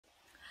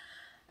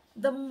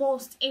The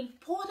most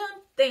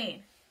important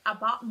thing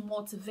about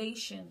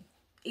motivation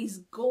is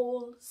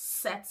goal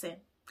setting.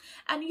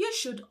 And you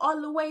should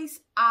always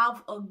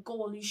have a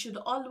goal. You should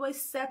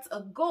always set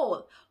a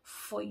goal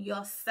for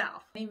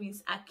yourself. My name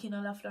is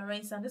Akinnola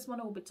Florence, and this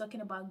morning we'll be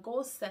talking about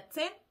goal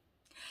setting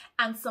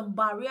and some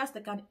barriers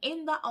that can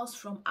hinder us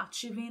from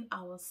achieving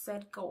our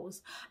set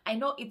goals. I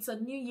know it's a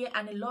new year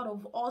and a lot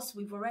of us,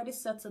 we've already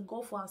set a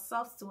goal for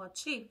ourselves to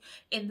achieve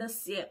in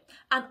this year.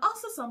 And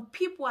also some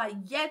people are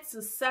yet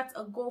to set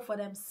a goal for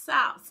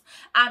themselves.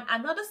 And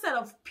another set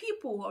of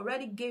people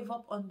already gave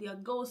up on their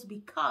goals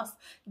because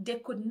they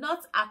could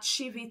not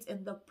achieve it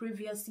in the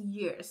previous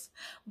years.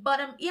 But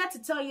I'm here to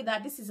tell you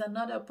that this is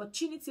another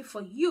opportunity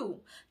for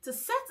you to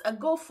set a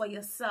goal for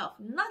yourself,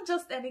 not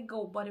just any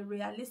goal, but a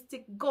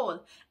realistic goal,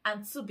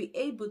 and to be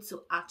able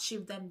to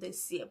achieve them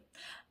this year.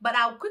 But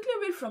I'll quickly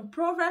read from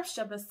Proverbs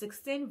chapter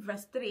 16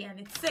 verse 3, and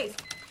it says,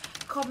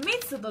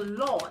 "Commit to the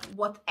Lord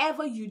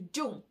whatever you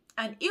do,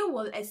 and He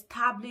will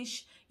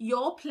establish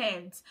your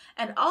plans."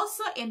 And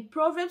also in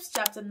Proverbs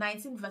chapter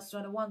 19 verse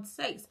 21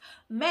 says,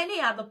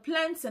 "Many are the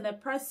plans in a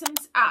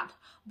person's heart,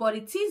 but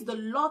it is the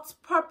Lord's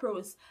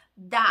purpose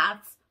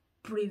that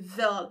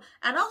prevail."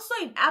 And also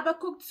in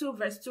Habakkuk 2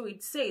 verse 2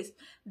 it says,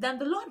 "Then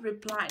the Lord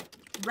replied,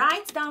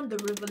 write down the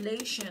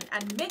revelation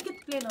and make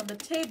it plain on the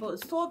table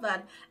so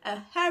that a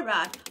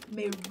herald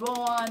may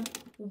run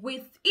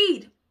with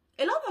it."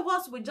 A lot of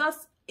us will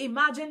just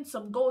imagine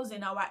some goals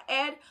in our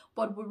head,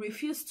 but we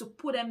refuse to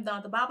put them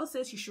down. The Bible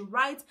says you should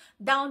write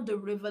down the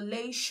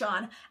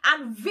revelation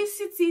and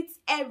visit it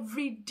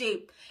every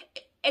day.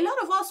 A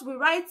lot of us will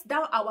write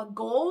down our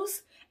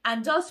goals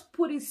and just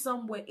put it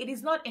somewhere. It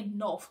is not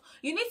enough.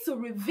 You need to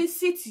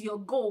revisit your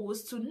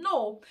goals to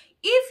know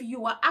if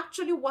you are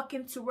actually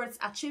working towards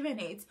achieving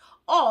it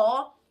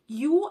or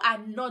you are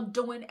not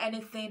doing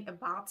anything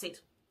about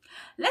it.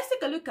 Let's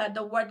take a look at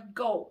the word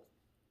goal.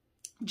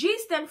 G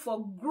stands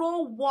for grow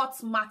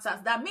what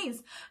matters. That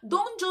means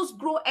don't just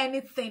grow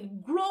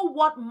anything, grow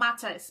what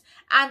matters.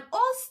 And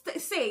O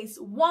says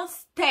one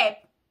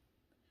step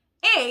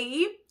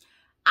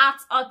at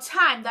a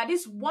time, that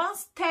is one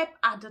step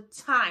at a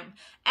time.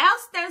 L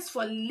stands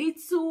for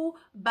little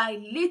by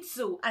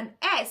little, and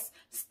S,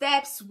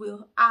 steps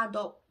will add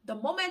up. The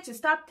moment you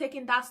start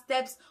taking that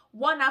steps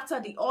one after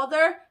the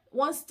other,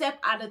 one step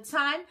at a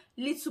time,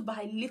 little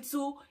by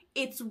little,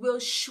 it will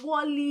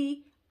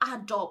surely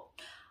add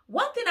up.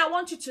 One thing I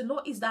want you to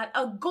know is that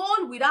a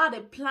goal without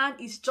a plan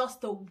is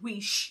just a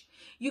wish.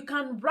 You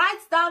can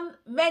write down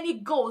many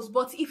goals,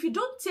 but if you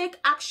don't take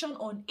action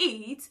on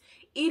it,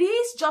 it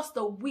is just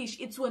a wish.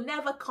 It will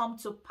never come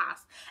to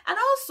pass. And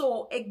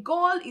also, a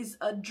goal is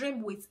a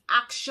dream with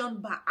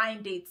action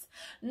behind it.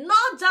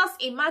 Not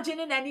just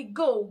imagining any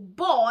goal,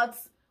 but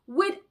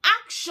with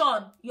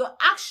action, your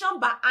action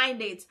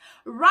behind it.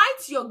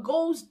 Write your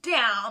goals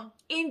down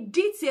in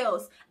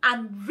details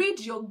and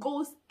read your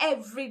goals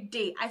every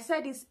day. I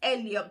said this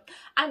earlier.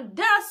 And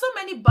there are so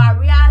many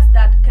barriers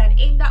that can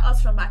hinder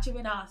us from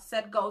achieving our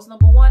set goals.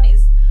 Number one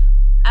is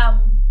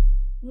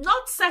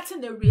not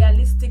setting a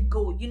realistic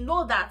goal. You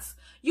know that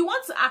you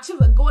want to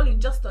achieve a goal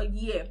in just a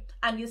year,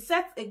 and you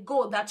set a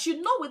goal that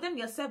you know within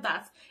yourself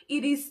that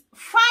it is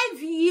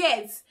 5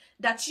 years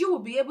that you will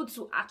be able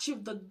to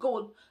achieve the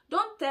goal.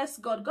 Don't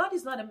test God. God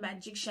is not a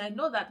magician. I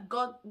know that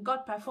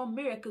God performs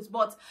miracles,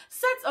 but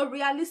set a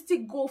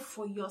realistic goal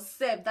for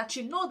yourself that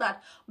you know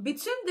that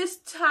between this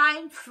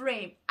time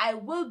frame, I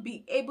will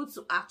be able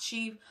to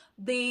achieve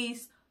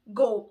this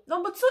goal.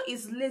 Number two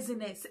is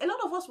laziness. A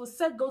lot of us will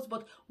set goals,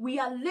 but we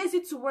are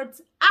lazy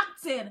towards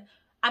acting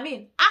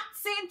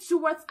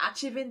towards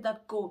achieving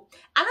that goal.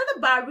 Another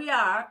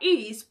barrier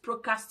is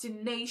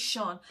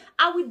procrastination.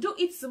 I will do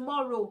it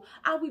tomorrow.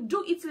 I will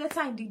do it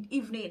later in the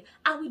evening.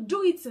 I will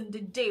do it in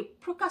the day.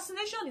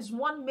 Procrastination is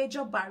one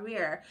major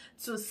barrier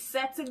to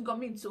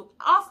to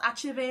us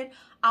achieving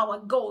our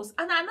goals.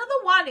 And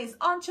another one is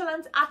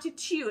nonchalant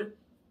attitude.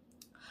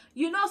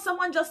 You know,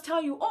 someone just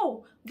tell you,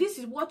 "Oh, this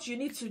is what you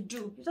need to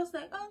do." You're just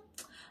like, "Oh,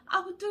 I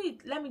will do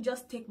it. Let me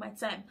just take my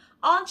time."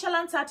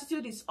 Nonchalant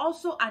attitude is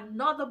also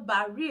another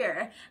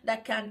barrier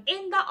that can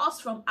hinder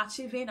us from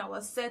achieving our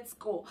set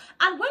goal.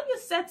 And when you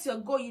set your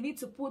goal, you need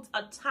to put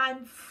a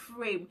time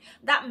frame.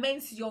 That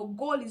means your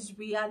goal is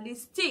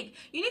realistic.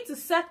 You need to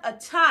set a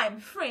time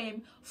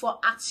frame for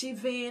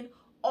achieving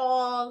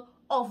all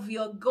of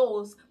your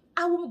goals.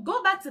 I will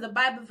go back to the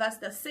Bible verse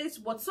that says,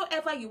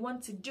 whatsoever you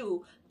want to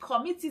do,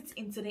 commit it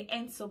into the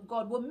hands of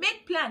God. We'll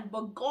make plans,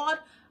 but God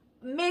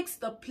makes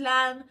the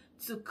plan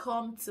to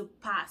come to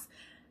pass.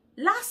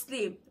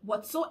 Lastly,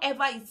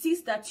 whatsoever it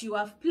is that you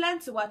have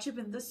planned to achieve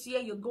in this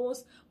year, your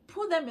goals,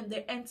 put them in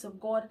the hands of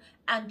God,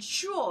 and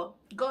sure,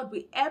 God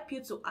will help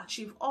you to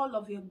achieve all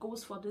of your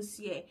goals for this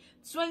year,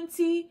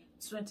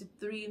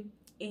 2023.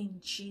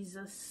 In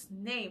Jesus'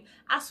 name.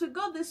 As we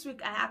go this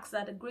week, I ask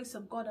that the grace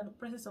of God and the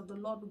presence of the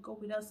Lord will go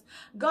with us.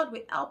 God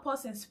will help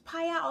us,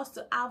 inspire us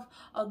to have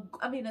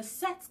a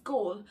set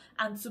goal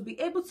and to be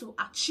able to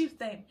achieve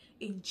them.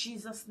 In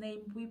Jesus'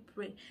 name we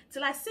pray.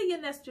 Till I see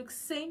you next week,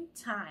 same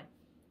time.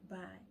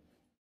 Bye.